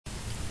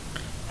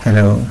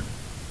Hello.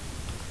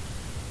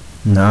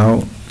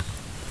 Now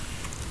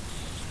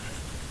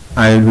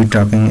I will be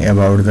talking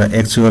about the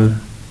actual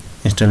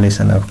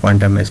installation of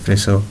Quantum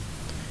Espresso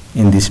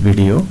in this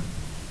video.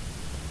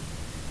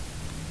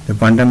 The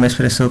Quantum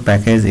Espresso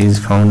package is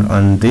found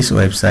on this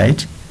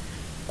website,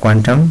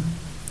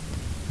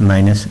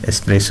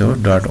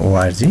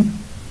 quantum-espresso.org,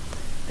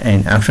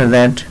 and after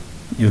that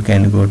you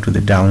can go to the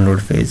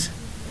download page.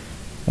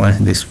 Once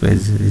this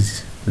page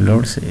is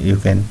loads, you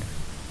can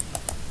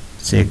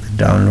check the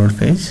download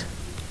page,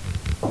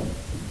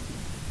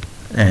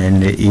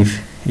 and if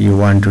you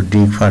want to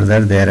dig further,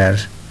 there are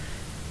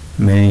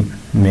many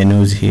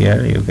menus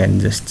here. You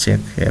can just check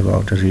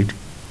about read,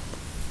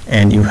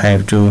 and you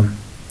have to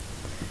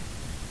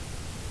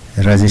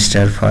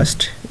register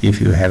first if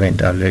you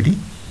haven't already,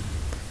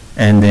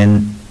 and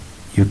then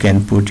you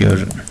can put your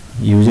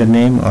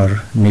username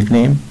or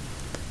nickname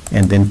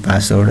and then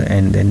password,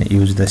 and then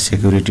use the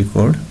security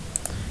code,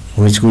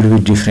 which could be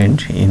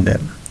different in the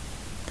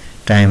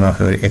time of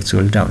your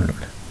actual download.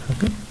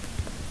 Okay,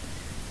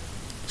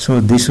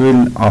 so this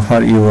will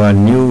offer you a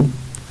new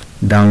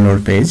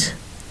download page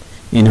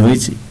in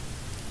which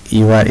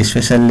you are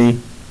especially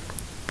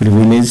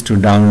privileged to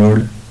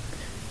download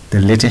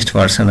the latest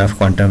version of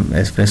Quantum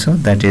Espresso,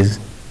 that is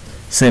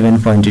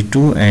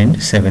 7.2 and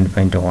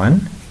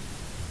 7.1.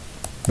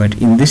 but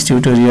in this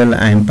tutorial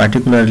I am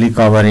particularly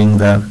covering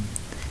the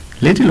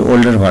little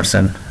older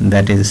version,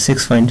 that is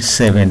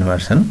 6.7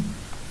 version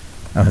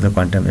of the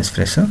Quantum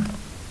Espresso,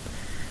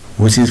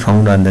 which is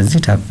found on the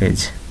GitHub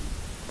page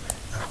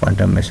of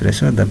Quantum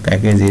Espresso. The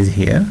package is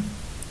here,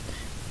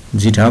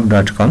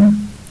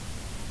 github.com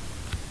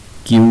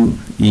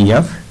Q-E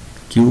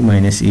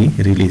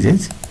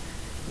releases.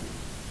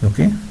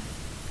 Okay,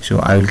 so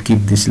I will keep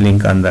this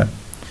link on the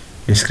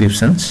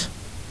descriptions.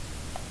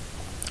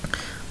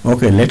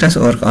 Okay, let us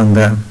work on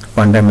the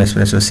Quantum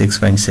Espresso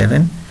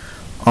 6.7.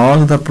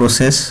 All the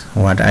process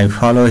what I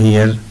follow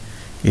here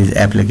is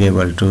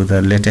applicable to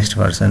the latest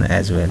version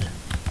as well.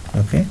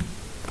 Okay,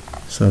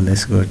 so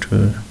let's go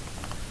to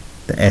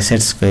the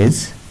assets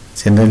page.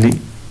 Generally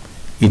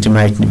it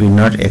might be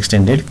not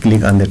extended.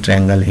 Click on the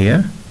triangle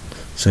here,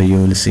 so you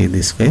will see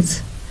this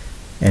page,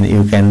 and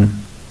you can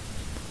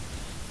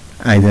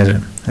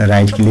either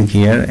right click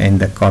here and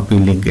the copy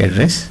link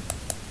address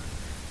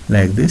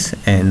like this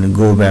and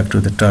go back to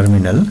the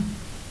terminal.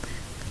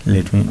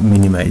 Let me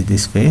minimize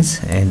this page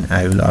and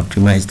I will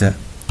optimize the.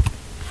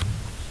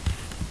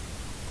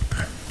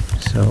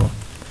 So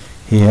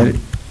here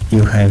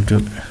you have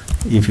to,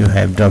 if you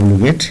have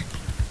wget,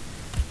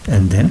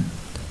 and then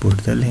put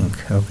the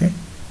link. Okay,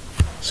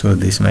 so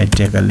this might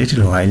take a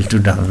little while to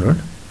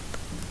download.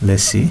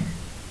 Let's see.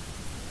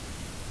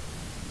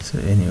 So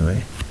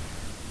anyway,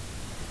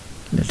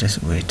 let us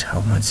wait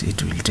how much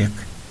it will take.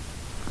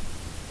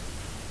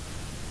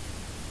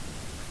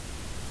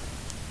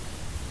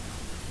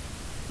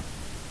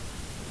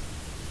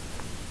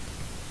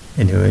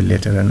 Anyway,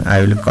 later on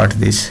I will cut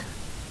this.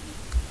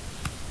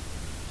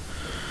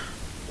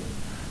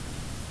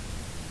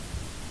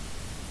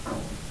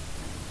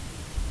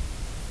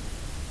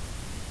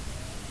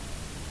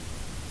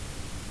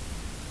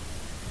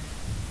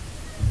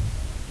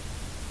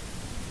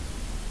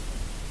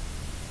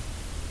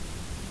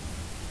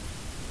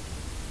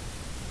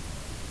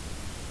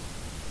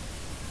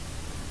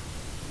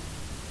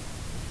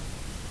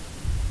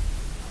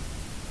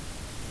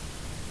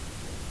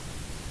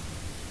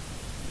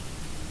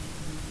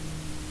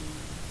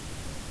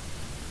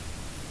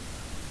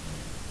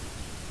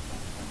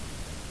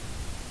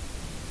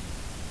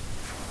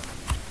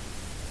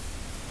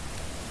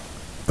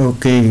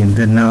 Okay,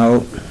 the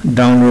now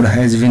download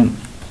has been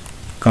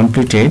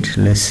completed.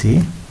 Let's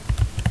see.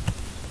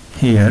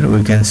 Here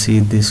we can see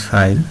this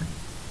file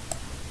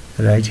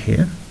right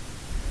here.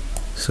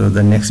 So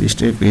the next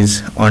step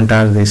is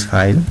enter this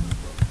file.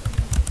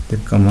 The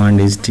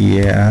command is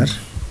tar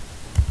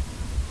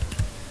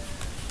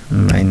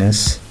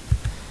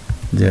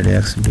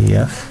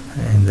 -zxbf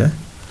and the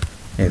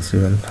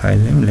actual file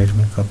name. Let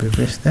me copy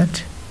paste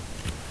that.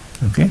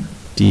 Okay,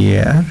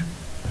 tar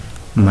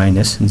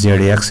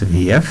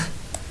 -zxbf,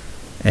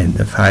 and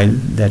the file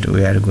that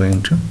we are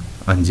going to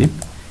unzip.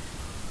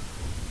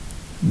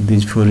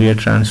 This Fourier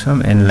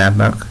transform and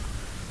LAPACK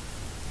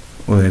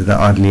were the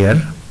earlier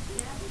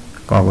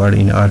covered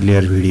in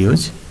earlier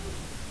videos.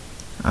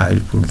 I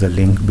will put the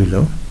link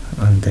below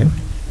on them.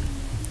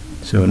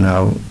 So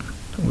now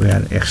we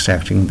are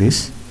extracting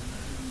this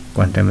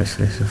Quantum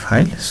Espresso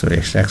file. So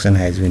extraction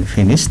has been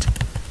finished.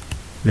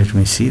 Let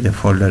me see, the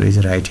folder is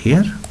right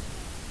here.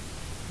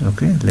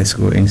 Okay, let's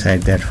go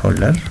inside that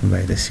folder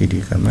by the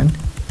cd command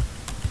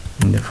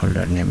in the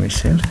folder name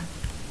itself.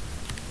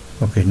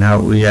 Okay, now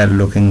we are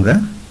looking the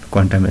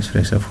Quantum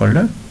Espresso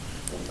folder,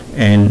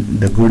 and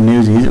the good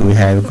news is we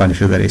have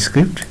configure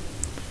script.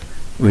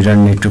 We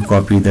don't need to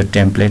copy the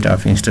template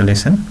of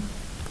installation,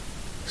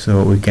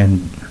 so we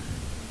can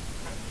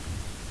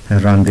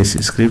run this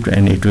script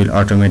and it will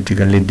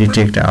automatically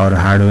detect our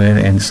hardware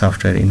and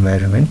software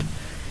environment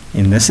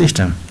in the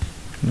system.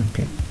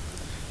 Okay,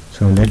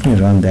 so let me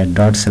run that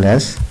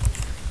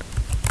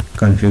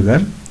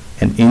configure,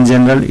 and in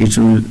general it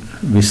will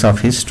be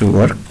suffice to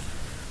work.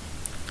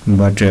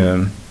 But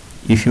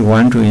if you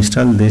want to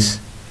install this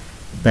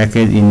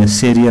package in a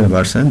serial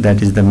version,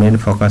 that is the main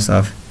focus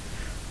of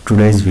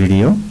today's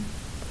video,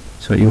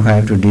 so you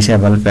have to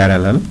disable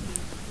parallel,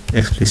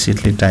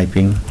 explicitly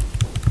typing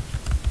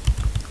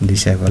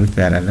disable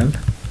parallel.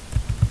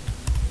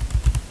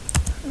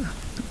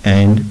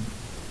 And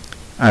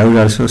I would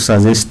also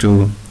suggest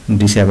to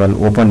disable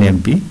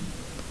OpenMP,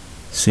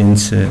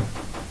 since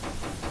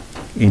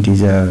it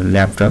is a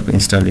laptop,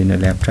 installed in a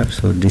laptop,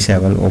 so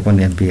disable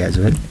OpenMP as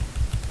well.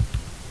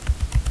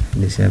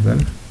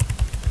 Disable.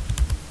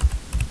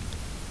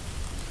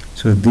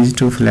 So these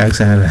two flags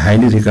are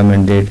highly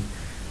recommended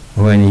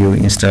when you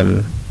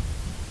install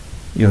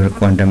your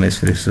Quantum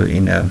Espresso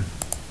in a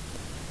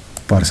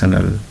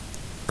personal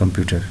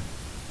computer.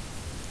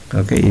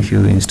 Okay, if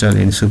you install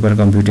in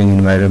supercomputing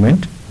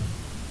environment,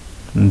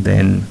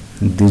 then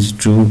these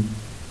two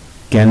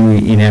can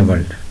be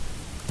enabled.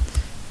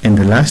 And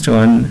the last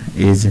one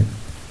is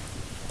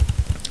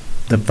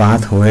the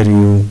path where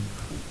you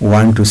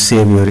want to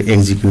save your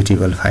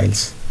executable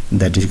files,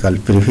 that is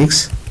called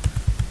prefix,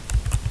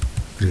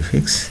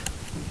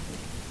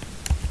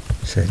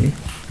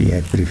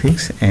 PI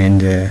prefix,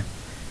 and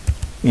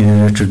in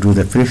order to do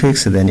the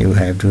prefix, then you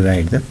have to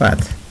write the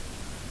path.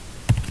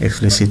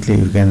 Explicitly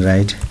you can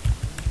write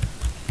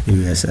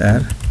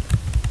usr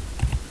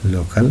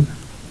local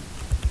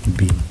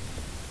bin.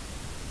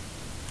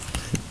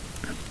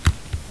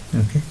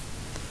 Okay,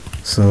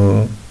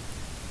 so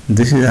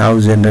this is how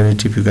generally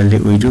typically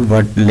we do,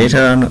 but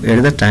later on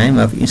at the time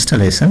of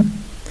installation,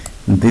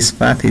 this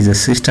path is a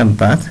system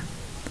path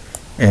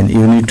and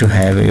you need to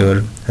have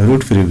your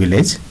root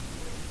privilege.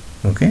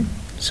 Okay,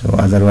 so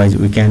otherwise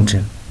we can't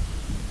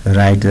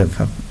write the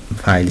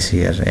files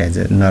here as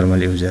a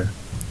normal user.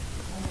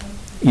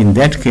 In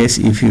that case,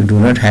 if you do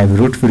not have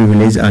root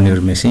privilege on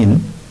your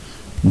machine,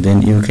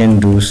 then you can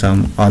do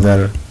some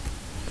other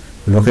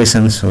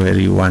locations where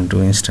you want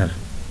to install.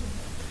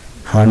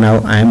 For now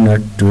I am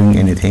not doing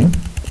anything.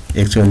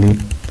 Actually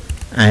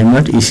I am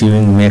not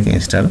issuing make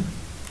install.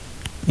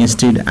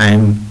 Instead I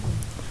am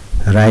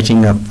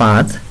writing a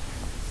path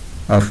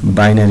of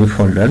binary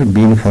folder,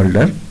 bin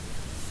folder,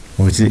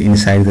 which is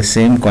inside the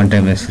same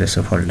Quantum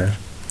Espresso folder.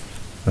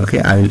 Okay,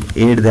 I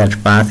will add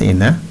that path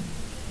in a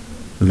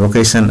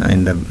location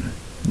in the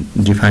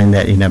define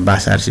that in a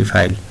BLAS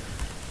file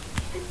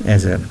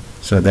as a,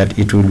 so that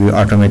it will be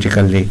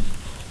automatically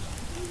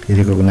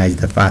recognize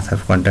the path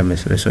of Quantum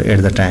Espresso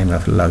at the time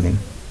of login.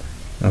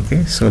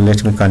 Okay, so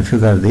let me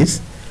configure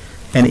this,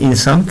 and in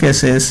some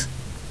cases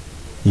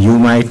you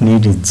might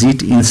need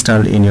JIT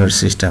installed in your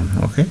system.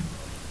 Okay,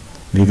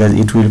 because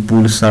it will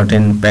pull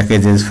certain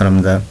packages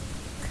from the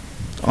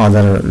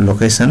other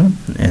location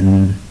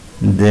and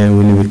they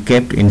will be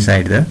kept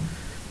inside the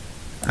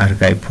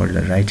archive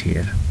folder right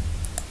here.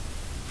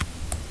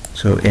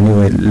 So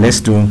anyway,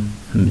 let's do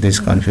this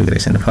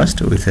configuration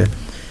first with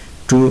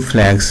two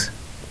flags.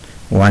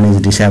 One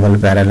is disable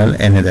parallel,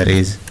 another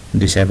is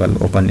disable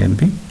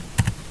OpenMP.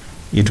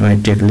 It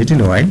might take a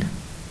little while.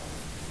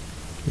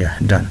 Yeah,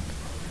 done.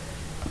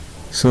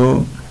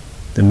 So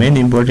the main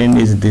important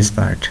is this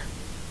part.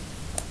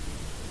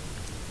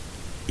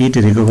 It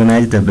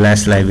recognized the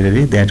BLAS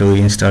library that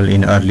we installed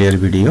in earlier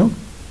video.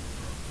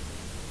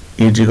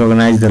 It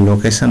recognized the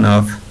location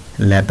of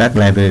LAPACK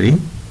library,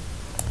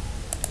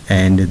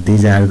 and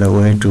these are the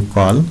way to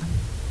call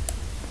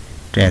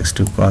tags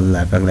to call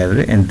LAPACK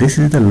library, and this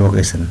is the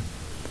location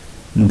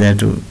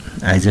that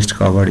I just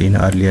covered in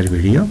earlier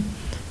video,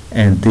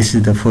 and this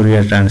is the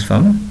Fourier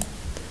transform,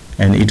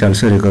 and it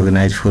also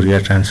recognized Fourier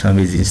transform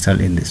is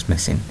installed in this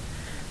machine.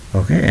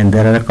 Okay, and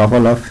there are a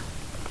couple of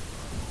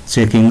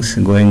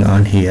checkings going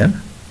on here,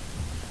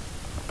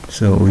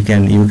 so you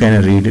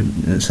can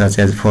read, such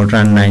as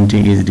Fortran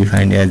 90 is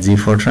defined as G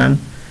Fortran,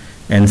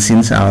 and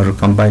since our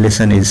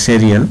compilation is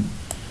serial,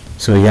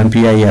 so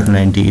MPI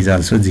F90 is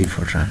also G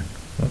Fortran.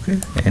 Okay,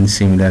 and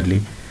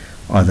similarly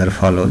other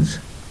follows.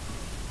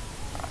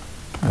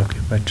 Okay,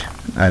 but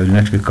I will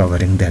not be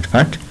covering that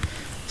part.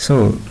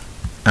 So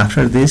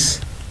after this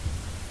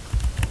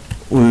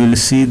we will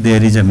see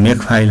there is a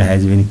make file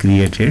has been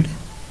created,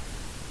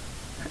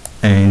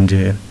 and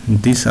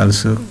this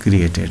also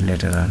created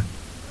later on,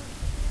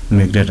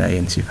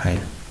 make.inc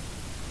file.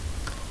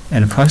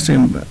 And first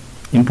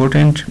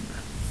important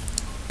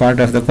part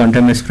of the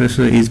Quantum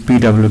Espresso is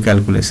PW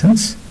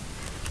calculations,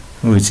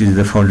 which is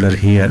the folder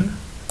here,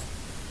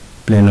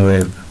 plane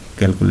wave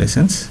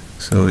calculations.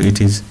 So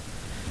it is,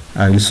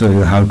 I will show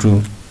you how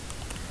to.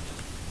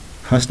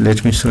 First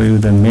let me show you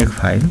the make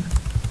file.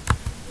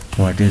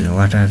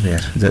 What are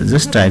there?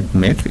 Just type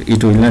make.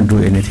 It will not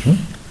do anything,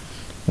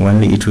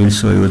 only it will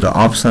show you the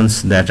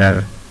options that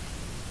are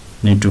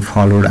need to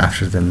follow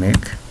after the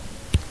make.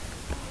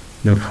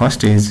 The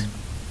first is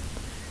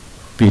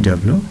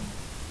PW,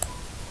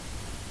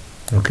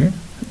 okay,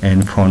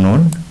 and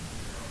phonon,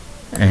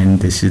 and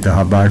this is the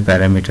Hubbard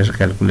parameter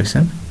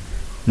calculation,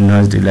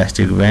 notched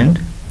elastic band,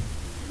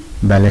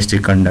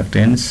 ballistic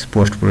conductance,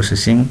 post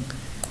processing,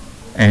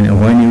 and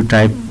when you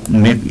type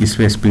make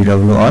space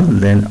PW all,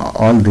 then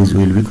all these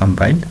will be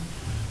compiled.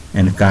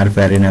 And car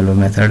parallel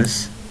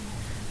methods,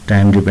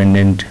 time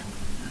dependent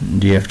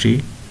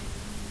DFT,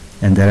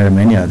 and there are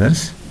many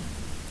others.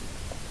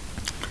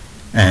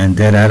 And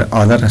there are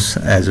others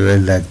as well,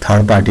 like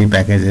third party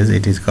packages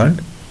it is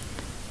called.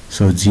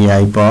 So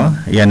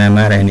GIPA,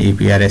 NMR and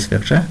EPR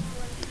spectra,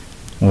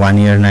 1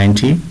 year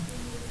 90,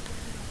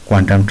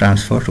 quantum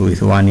transport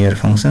with 1 year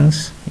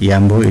functions,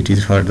 YAMBO it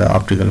is for the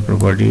optical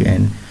property,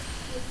 and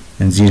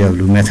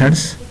GW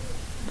methods.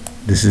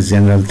 This is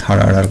general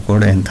third order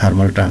code and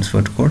thermal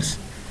transport codes,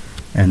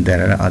 and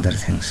there are other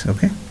things.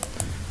 Okay,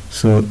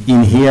 so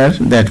in here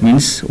that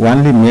means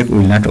only make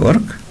will not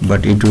work,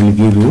 but it will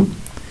give you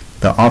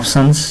the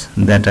options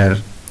that are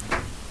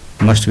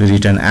must be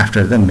written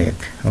after the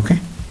make. Okay,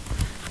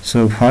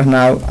 so for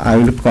now I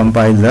will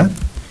compile the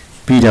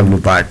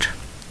PW part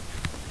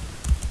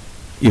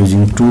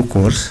using 2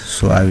 cores.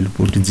 So I will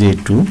put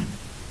J2.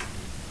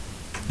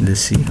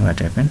 Let's see what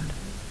happened.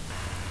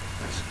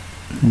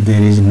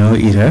 There is no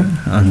error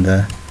on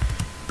the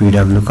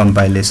PW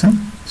compilation.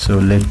 So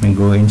let me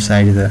go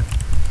inside the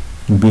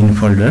bin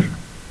folder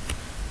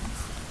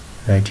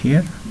right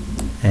here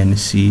and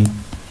see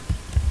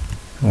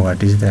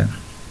what is the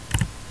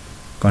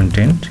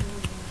content.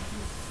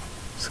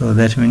 So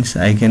that means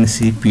I can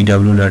see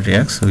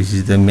pw.x, which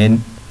is the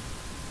main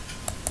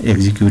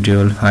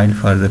executable file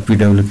for the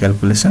PW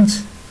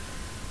calculations,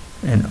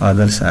 and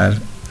others are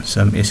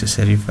some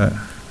accessory file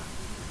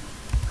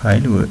I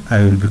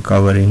will be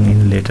covering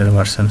in later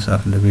versions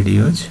of the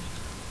videos.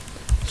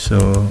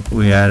 So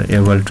we are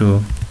able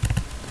to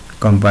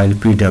compile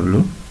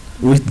PW.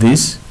 With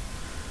this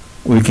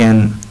we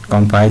can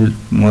compile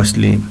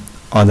mostly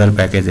other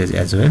packages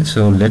as well.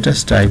 So let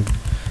us type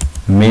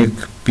make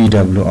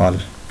PW all.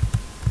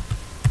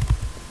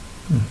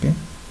 Okay,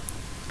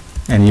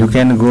 and you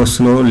can go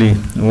slowly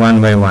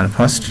one by one.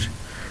 First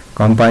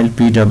compile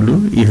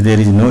PW. If there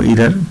is no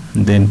error,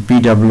 then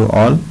PW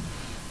all,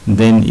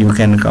 then you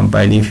can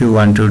compile. If you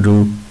want to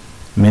do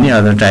many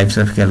other types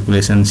of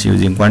calculations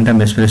using Quantum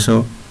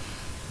Espresso,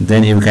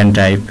 then you can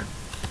type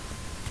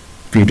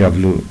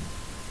PW,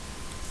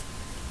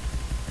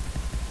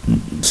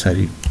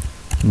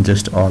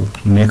 just all,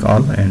 make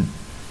all. And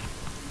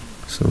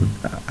so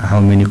how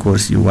many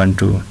cores you want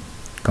to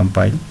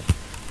compile,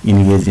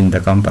 engage in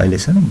the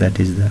compilation, that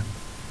is the.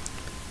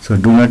 So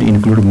do not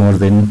include more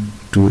than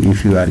 2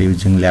 if you are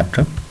using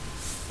laptop,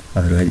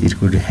 otherwise it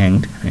could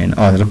hang and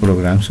other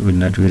programs will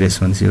not be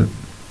responsive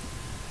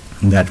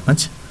that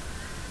much.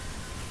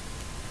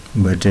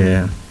 But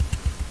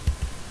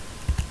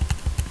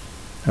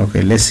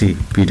okay, let's see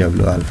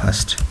PW all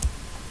first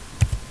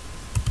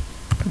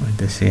with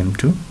the same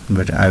 2,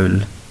 but I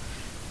will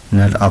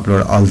not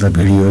upload all the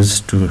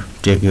videos to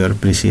take your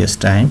precious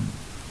time.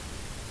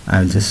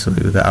 I will just show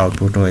you the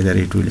output, whether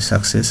it will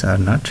success or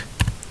not.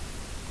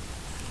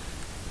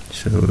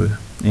 So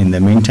in the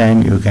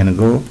meantime you can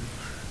go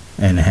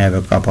and have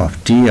a cup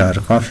of tea or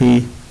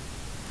coffee,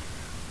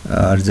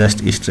 or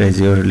just stretch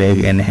your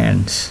leg and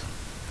hands.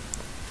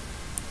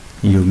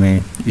 You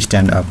may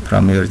stand up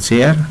from your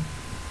chair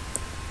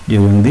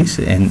during this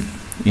and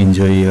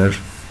enjoy your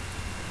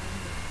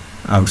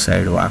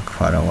outside walk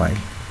for a while.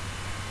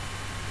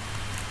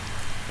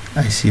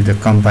 I see the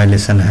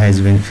compilation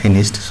has been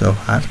finished so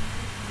far,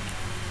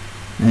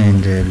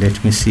 and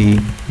let me see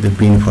the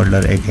bin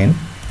folder again.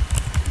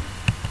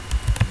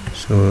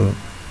 So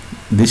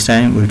this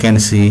time we can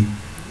see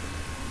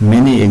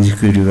many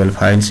executable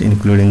files,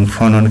 including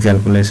phonon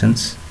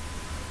calculations,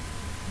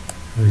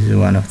 which is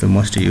one of the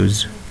most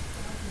used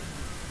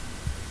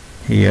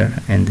here,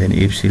 and then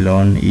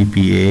epsilon,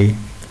 EPA,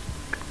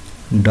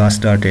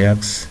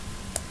 DOS.x,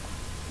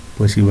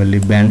 possibly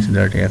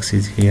bands.x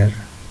is here,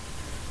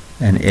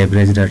 and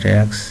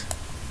average.x,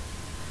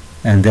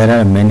 and there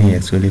are many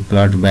actually: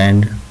 plot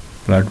band,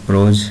 plot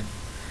pros,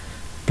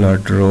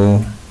 plot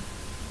row,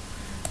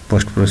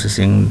 post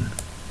processing.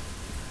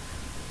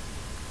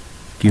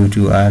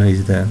 Q2R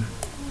is the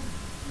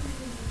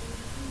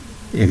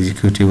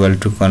executable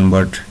to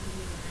convert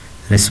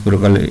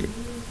reciprocal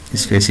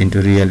space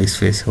into real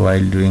space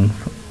while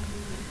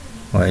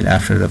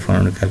after the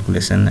phonon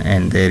calculation,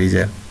 and there is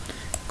a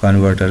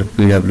converter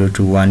PW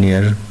to 1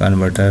 year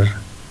converter,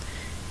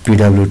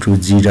 PW to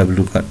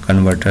GW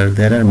converter.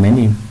 There are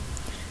many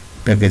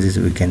packages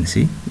we can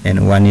see,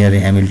 and 1 year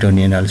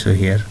Hamiltonian also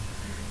here,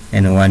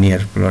 and 1 year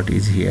plot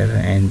is here,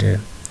 and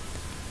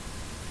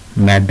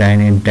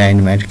MATDYNE and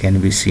DYNMAT can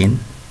be seen.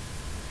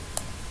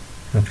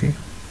 Okay,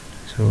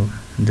 so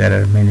there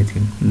are many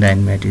things.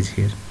 DYNMAT is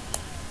here,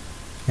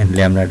 and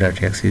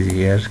lambda.x is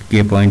here.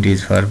 K point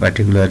is for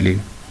particularly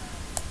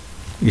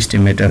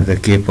estimate of the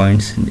K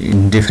points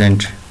in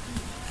different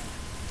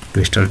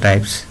crystal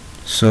types.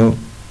 So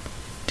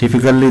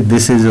typically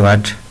this is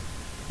what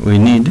we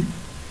need,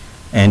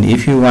 and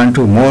if you want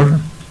to more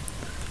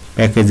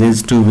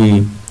packages to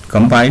be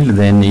compiled,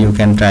 then you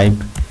can type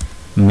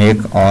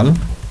make all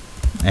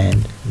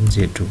and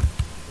J2.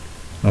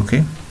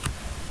 Okay,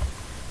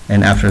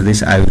 and after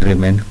this I will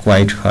remain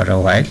quiet for a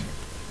while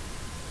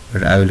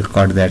but I will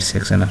cut that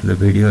section of the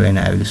video and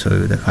I will show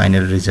you the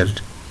final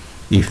result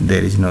if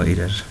there is no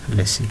error.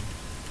 Let's see.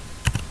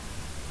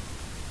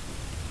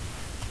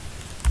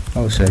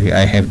 Oh sorry,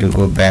 I have to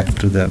go back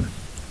to the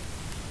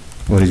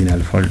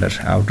original folder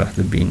out of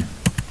the bin.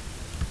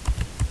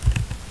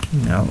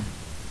 Now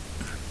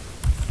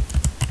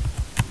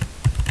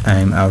I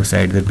am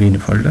outside the bin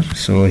folder,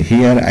 so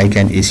here I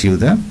can issue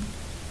the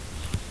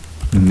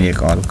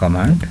make all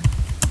command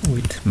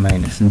with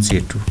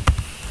 -J2,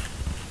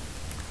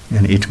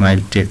 and it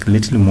might take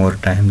little more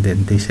time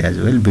than this as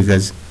well,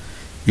 because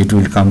it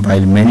will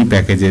compile many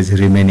packages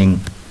remaining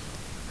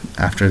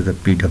after the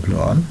pw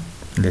all.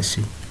 Let's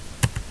see.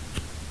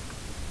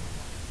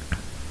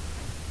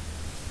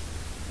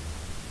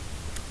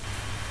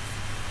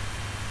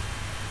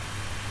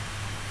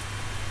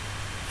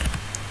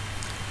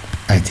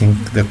 I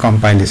think the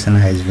compilation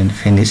has been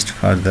finished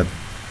for the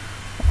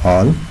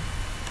all.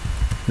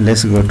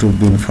 Let's go to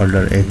bin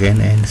folder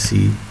again and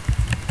see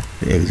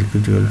the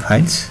executable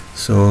files.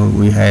 So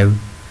we have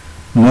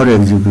more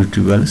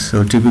executables.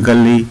 So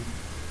typically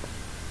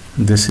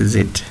this is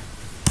it.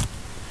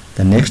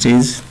 The next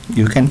is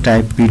you can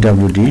type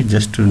pwd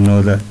just to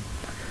know the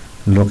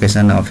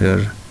location of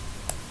your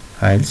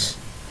files.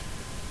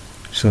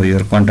 So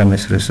your Quantum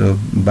Espresso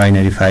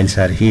binary files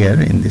are here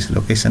in this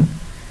location.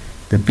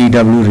 The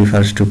pw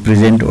refers to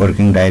present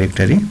working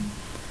directory,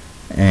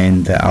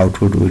 and the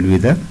output will be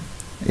the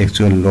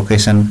actual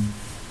location,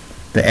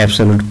 the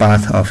absolute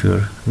path of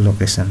your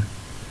location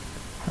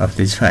of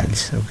these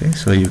files. Okay,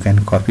 so you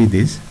can copy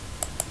this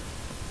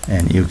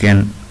and you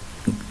can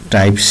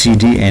type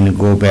cd and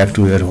go back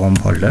to your home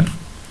folder.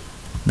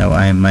 Now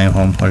I am my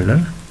home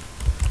folder,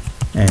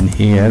 and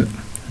here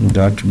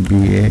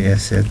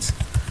 .bashrc,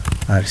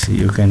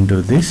 you can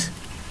do this,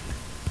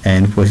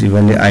 and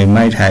possibly I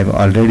might have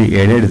already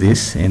added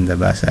this in the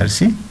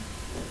bashrc.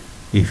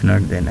 If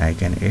not, then I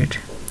can add,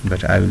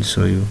 but I will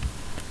show you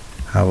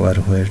how or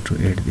where to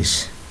add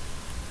this.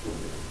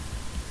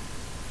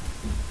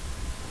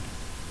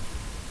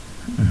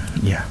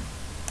 Yeah,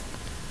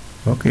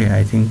 okay,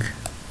 I think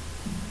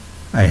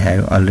I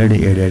have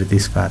already added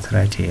this path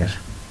right here.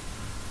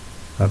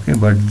 Okay,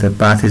 but the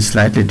path is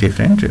slightly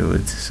different,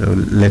 so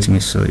let me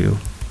show you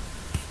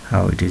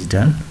how it is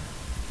done.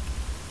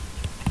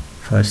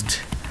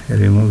 First,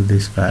 remove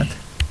this path.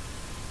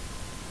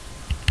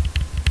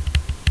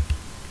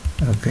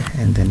 Okay,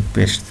 and then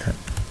paste the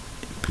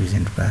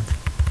present path.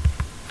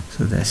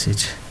 So that's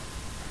it.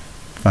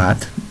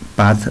 Path,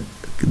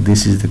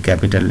 this is the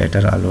capital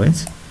letter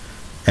always,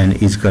 and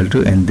is equal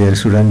to, and there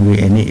shouldn't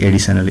be any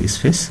additional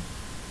space.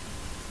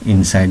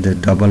 Inside the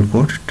double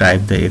quote,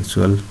 type the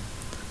actual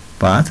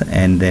path,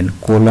 and then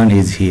colon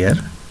is here,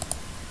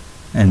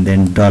 and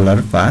then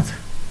dollar path.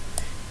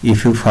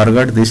 If you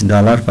forgot this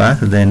dollar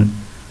path, then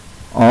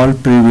all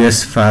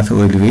previous path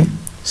will be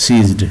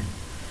seized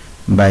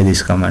by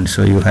this command.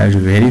 So you have to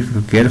be very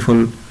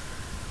careful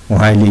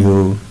while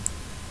you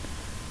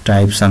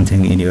type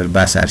something in your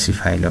bashrc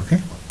file.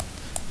 Okay,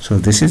 so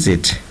this is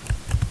it.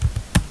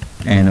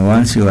 And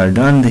once you are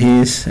done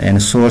this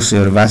and source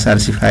your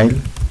bashrc file,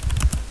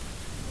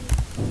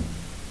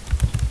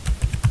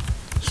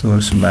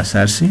 source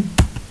bashrc,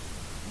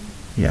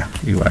 yeah,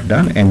 you are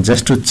done. And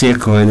just to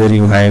check whether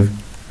you have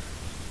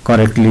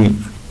correctly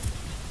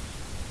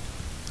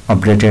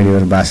updated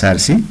your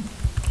bashrc,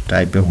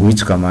 type a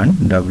which command,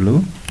 which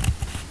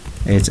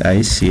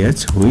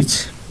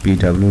which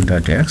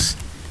pw.x.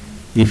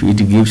 If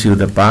it gives you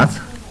the path,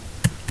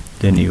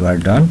 then you are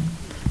done.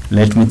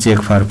 Let me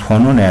check for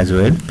phonon as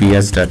well,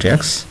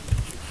 ps.x,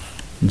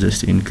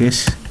 just in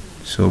case.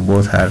 So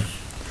both are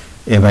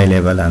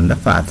available on the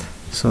path.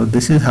 So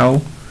this is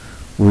how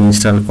we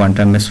install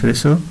Quantum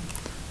Espresso,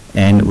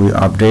 and we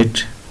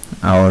update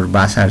our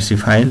bashrc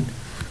file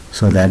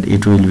so that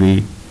it will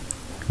be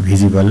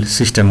visible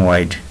system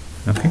wide.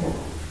 Okay,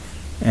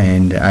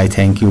 and I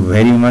thank you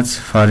very much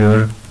for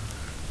your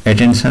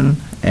attention,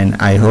 and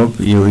I hope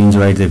you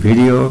enjoyed the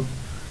video.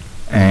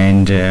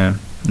 And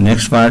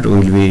next part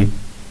will be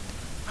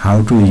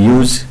how to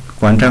use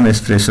Quantum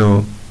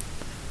Espresso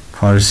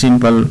for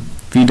simple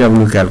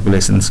PW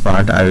calculations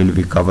part I will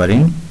be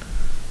covering.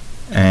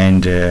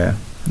 And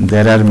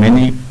there are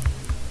many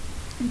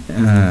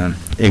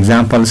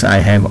examples I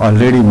have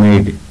already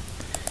made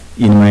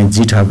in my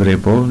GitHub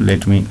repo.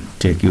 Let me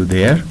take you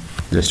there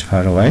just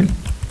for a while.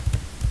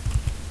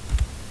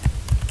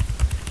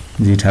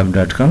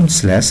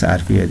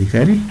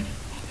 github.com/rpadhikari.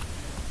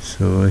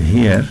 So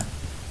here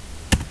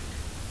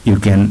you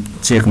can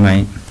check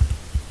my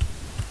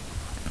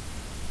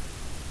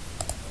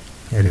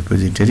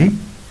repository,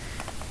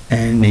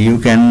 and you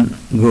can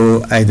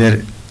go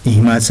either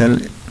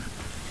Himachal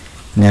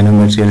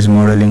Nanomaterials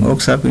Modeling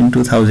Workshop in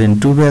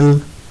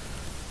 2012,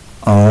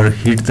 or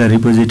hit the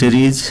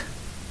repositories,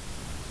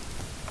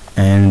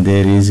 and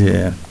there is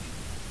a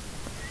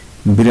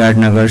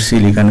Viratnagar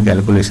Silicon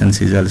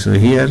Calculations is also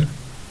here,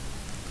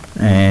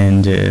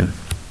 and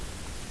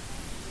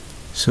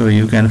so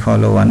you can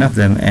follow one of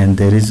them. And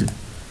there is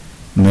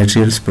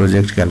Materials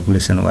Project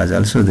Calculation was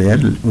also there,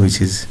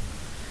 which is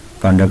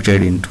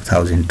conducted in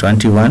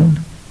 2021.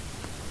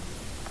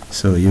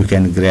 So you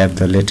can grab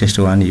the latest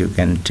one, you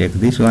can take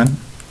this one,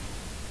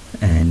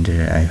 and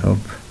I hope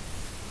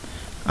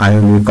I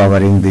will be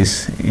covering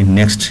this in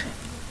next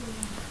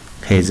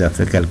phase of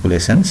the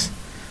calculations.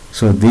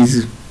 So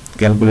these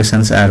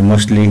calculations are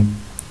mostly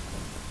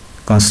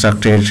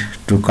constructed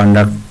to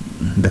conduct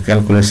the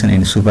calculation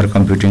in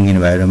supercomputing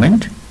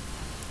environment,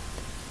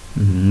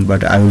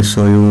 but I will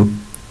show you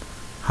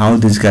how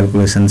these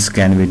calculations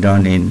can be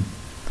done in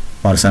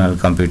personal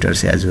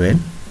computers as well.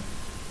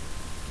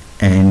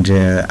 And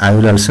I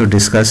will also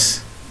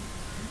discuss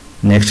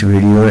next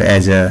video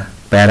as a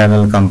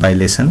parallel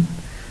compilation,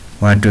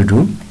 what to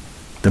do.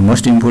 The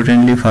most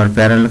importantly, for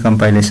parallel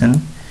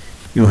compilation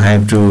you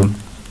have to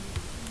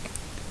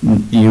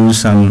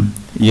use some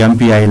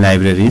MPI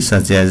libraries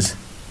such as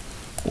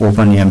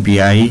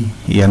OpenMPI,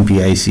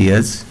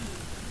 MPICS.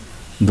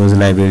 Those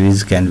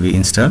libraries can be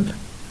installed,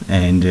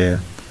 and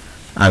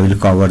I will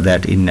cover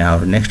that in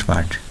our next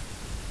part.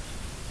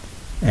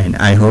 And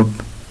I hope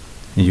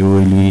you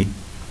will be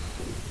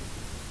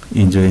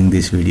enjoying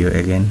this video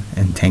again,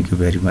 and thank you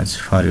very much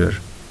for your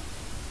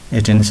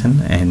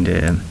attention,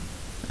 and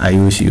I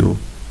wish you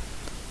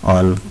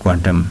all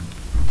quantum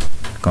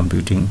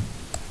computing,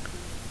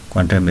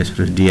 quantum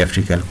espresso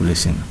DFT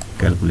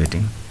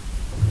calculating.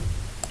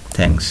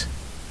 Thanks.